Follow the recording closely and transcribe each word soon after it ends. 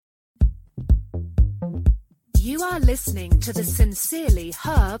You are listening to the Sincerely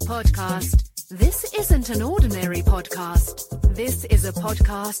Her podcast. This isn't an ordinary podcast. This is a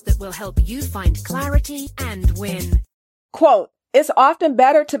podcast that will help you find clarity and win. Quote, "It's often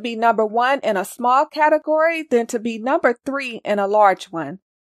better to be number one in a small category than to be number 3 in a large one.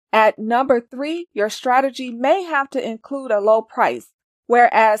 At number 3, your strategy may have to include a low price,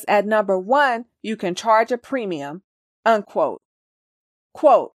 whereas at number 1, you can charge a premium." Unquote.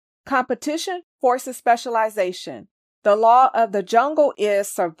 Quote, "Competition forces specialization. The law of the jungle is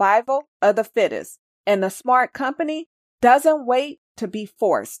survival of the fittest, and the smart company doesn't wait to be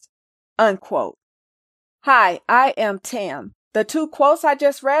forced." Unquote. Hi, I am Tam. The 2 quotes I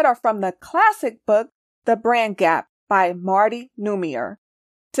just read are from the classic book, The Brand Gap by Marty Neumeyer.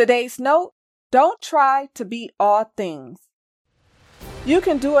 Today's note, don't try to be all things. You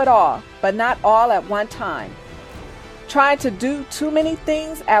can do it all, but not all at one time. Trying to do too many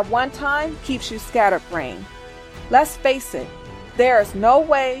things at one time keeps you scatterbrained. Let's face it, there is no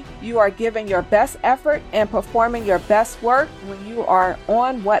way you are giving your best effort and performing your best work when you are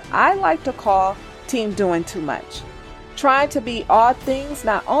on what I like to call team doing too much. Trying to be all things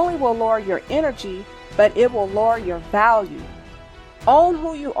not only will lower your energy, but it will lower your value. Own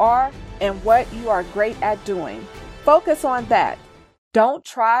who you are and what you are great at doing. Focus on that. Don't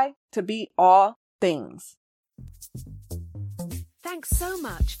try to be all things. Thanks so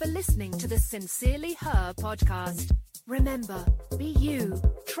much for listening to the Sincerely Her podcast. Remember, be you,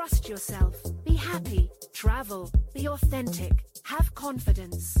 trust yourself, be happy, travel, be authentic, have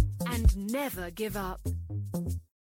confidence, and never give up.